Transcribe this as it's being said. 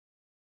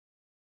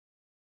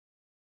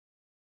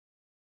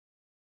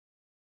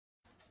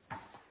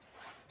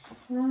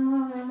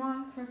All I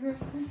want for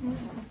Christmas is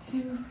my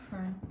two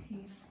front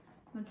teeth.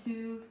 My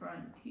two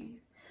front teeth.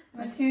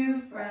 My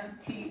two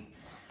front teeth.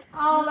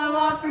 All I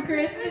want for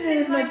Christmas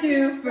is my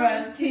two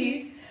front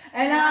teeth.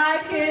 And I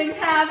can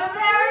have a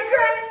Merry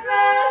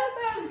Christmas!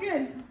 That was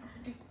good.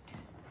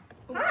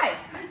 Hi.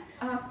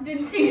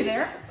 Didn't see you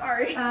there.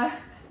 Sorry.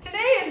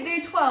 Today is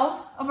day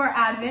 12 of our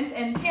Advent,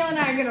 and Kayla and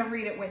I are going to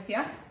read it with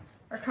you.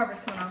 Our cover's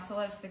coming off, so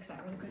let's fix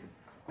that really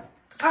quick.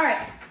 All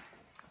right.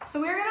 So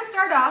we're going to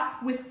start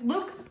off with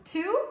Luke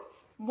 2,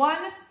 1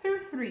 through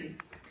 3.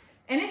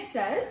 And it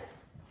says,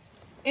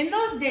 "In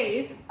those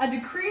days, a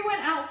decree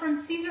went out from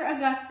Caesar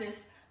Augustus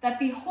that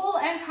the whole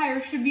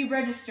empire should be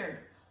registered.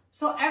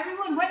 So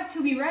everyone went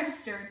to be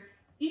registered,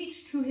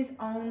 each to his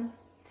own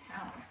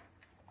town."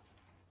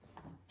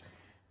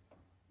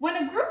 When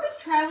a group is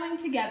traveling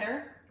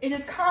together, it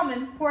is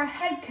common for a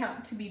head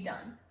count to be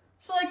done.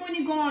 So like when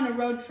you go on a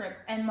road trip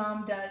and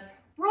mom does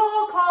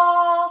roll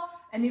call,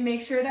 and you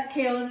make sure that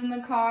Kayla's in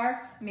the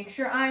car, make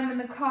sure I'm in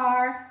the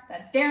car,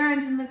 that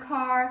Darren's in the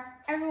car,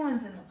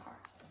 everyone's in the car.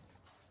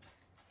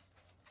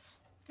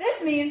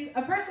 This means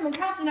a person will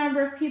count the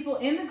number of people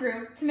in the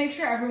group to make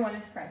sure everyone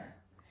is present.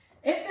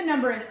 If the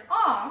number is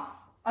off,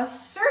 a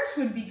search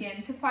would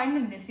begin to find the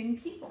missing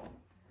people.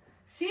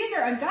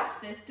 Caesar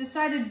Augustus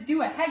decided to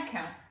do a head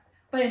count,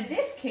 but in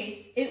this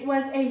case, it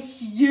was a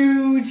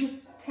huge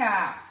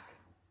task.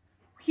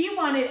 He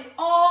wanted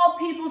all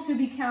people to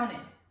be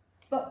counted,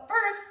 but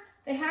first,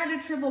 they had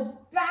to travel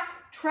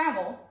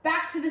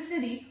back to the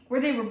city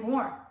where they were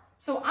born.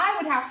 So I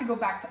would have to go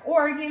back to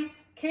Oregon,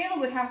 Kayla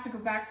would have to go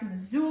back to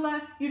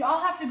Missoula, you'd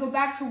all have to go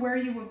back to where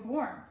you were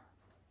born.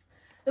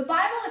 The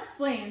Bible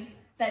explains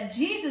that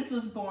Jesus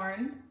was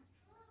born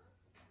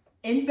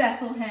in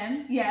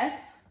Bethlehem,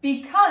 yes,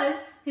 because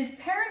his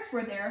parents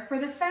were there for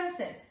the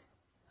census.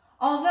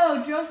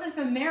 Although Joseph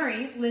and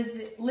Mary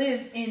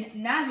lived in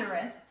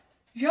Nazareth,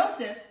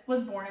 Joseph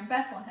was born in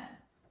Bethlehem.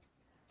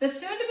 The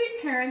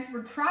soon-to-be parents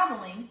were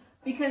traveling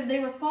because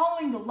they were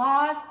following the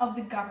laws of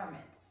the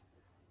government.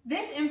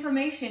 This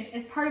information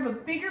is part of a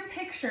bigger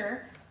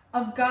picture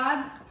of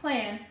God's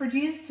plan for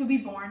Jesus to be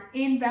born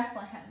in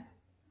Bethlehem.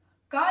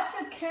 God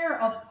took care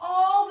of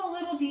all the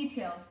little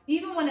details,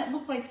 even when it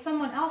looked like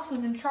someone else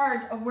was in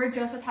charge of where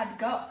Joseph had to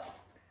go.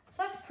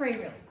 So let's pray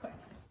really quick.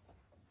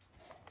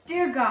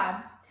 Dear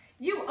God,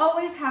 you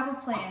always have a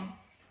plan,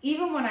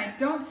 even when I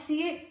don't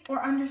see it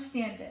or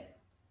understand it.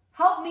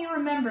 Help me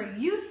remember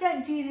you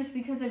sent Jesus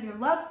because of your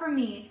love for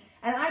me,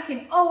 and I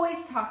can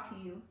always talk to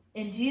you.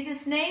 In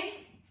Jesus' name,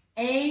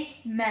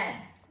 amen.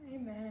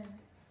 Amen.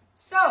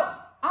 So,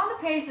 on the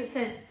page that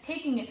says,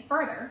 taking it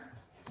further,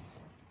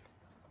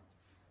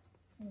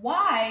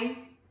 why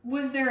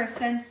was there a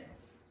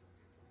census?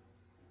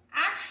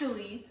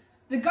 Actually,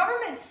 the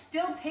government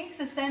still takes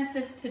a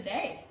census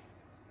today.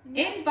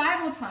 In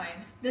Bible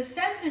times, the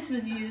census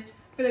was used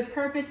for the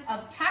purpose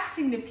of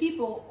taxing the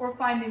people or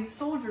finding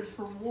soldiers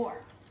for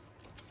war.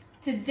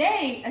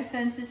 Today, a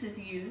census is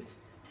used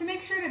to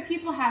make sure that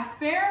people have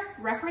fair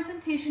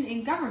representation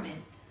in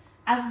government,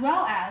 as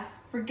well as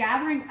for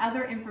gathering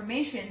other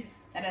information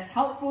that is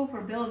helpful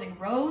for building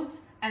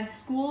roads and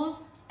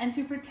schools and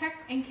to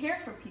protect and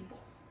care for people.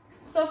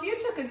 So if you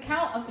took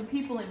account of the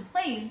people in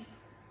Plains,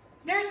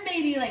 there's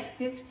maybe like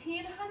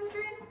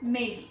 1,500,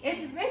 maybe. It's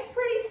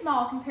pretty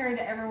small compared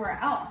to everywhere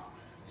else.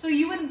 So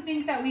you wouldn't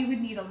think that we would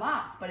need a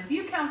lot. But if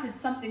you counted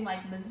something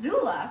like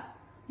Missoula,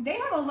 they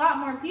have a lot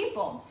more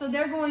people, so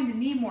they're going to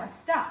need more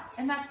stuff.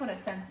 And that's what a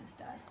census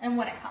does and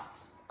what it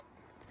helps.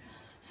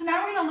 So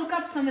now we're going to look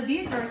up some of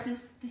these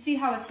verses to see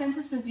how a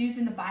census was used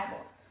in the Bible.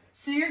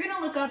 So you're going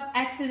to look up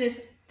Exodus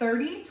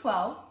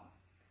 30:12,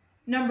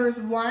 Numbers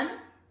 1,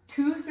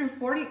 2 through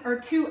 40, or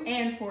 2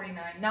 and 49,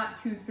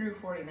 not 2 through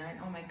 49.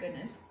 Oh my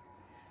goodness.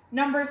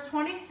 Numbers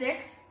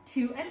 26,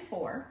 2 and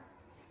 4,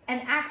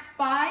 and Acts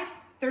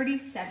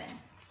 5:37.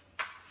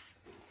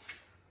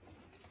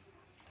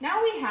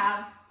 Now we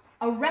have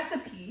a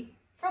recipe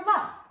for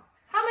love.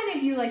 How many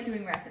of you like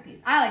doing recipes?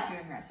 I like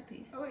doing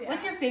recipes. Oh yeah.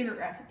 What's your favorite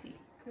recipe?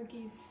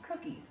 Cookies.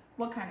 Cookies.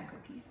 What kind of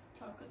cookies?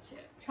 Chocolate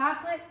chip.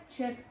 Chocolate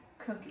chip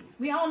cookies.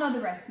 We all know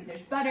the recipe.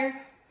 There's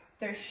butter,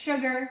 there's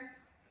sugar,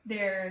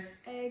 there's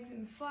Eggs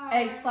and flour.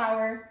 eggs,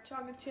 flour,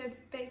 Chocolate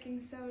chip,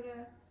 baking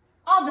soda.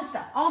 all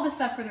the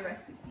stuff for the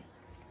recipe.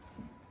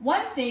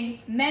 One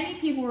thing many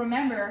people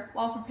remember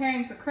while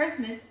preparing for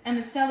Christmas and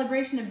the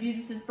celebration of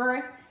Jesus'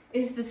 birth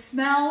is the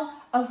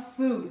smell of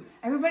food.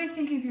 Everybody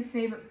think of your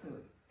favorite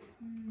food.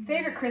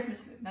 Favorite Christmas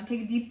food. Now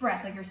take a deep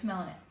breath like you're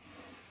smelling it.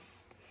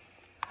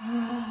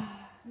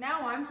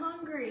 Now I'm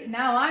hungry.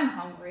 Now I'm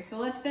hungry, so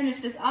let's finish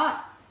this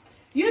up.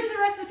 Use the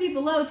recipe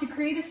below to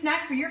create a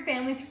snack for your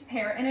family to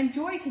prepare and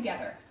enjoy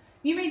together.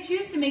 You may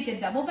choose to make a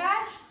double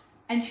batch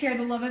and share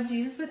the love of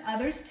Jesus with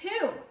others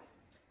too.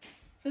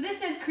 So this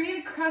says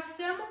create a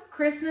custom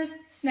Christmas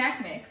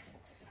snack mix,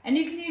 and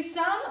you can use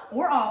some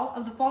or all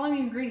of the following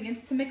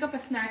ingredients to make up a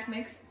snack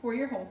mix for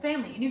your whole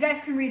family. And you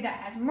guys can read that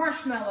it has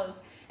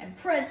marshmallows and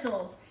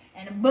pretzels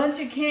and a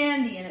bunch of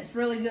candy, and it's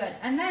really good.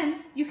 And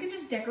then you can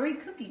just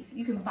decorate cookies.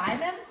 You can buy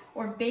them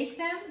or bake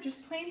them,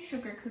 just plain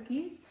sugar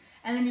cookies.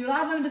 And then you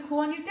allow them to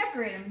cool and you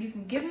decorate them. You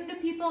can give them to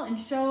people and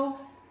show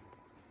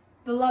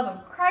the love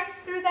of Christ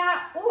through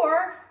that,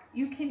 or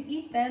you can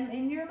eat them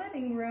in your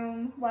living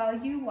room while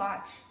you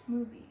watch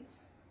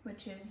movies,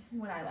 which is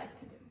what I like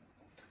to do.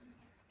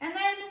 And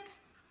then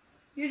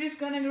you're just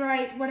going to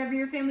write whatever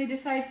your family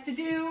decides to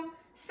do,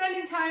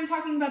 spending time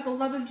talking about the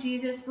love of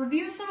Jesus,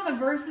 review some of the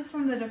verses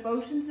from the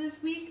devotions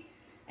this week,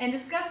 and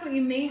discuss what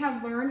you may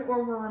have learned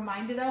or were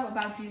reminded of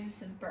about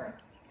Jesus' birth.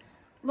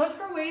 Look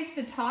for ways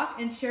to talk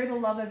and share the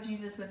love of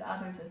Jesus with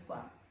others as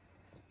well.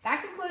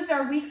 That concludes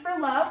our week for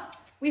love.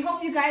 We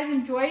hope you guys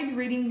enjoyed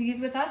reading these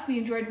with us. We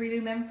enjoyed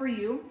reading them for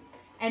you.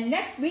 And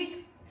next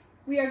week,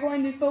 we are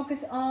going to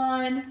focus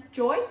on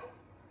joy.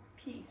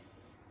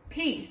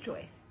 Peace.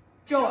 Joy.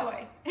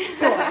 Joy.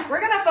 We're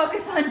going to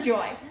focus on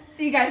joy.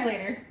 See you guys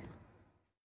later.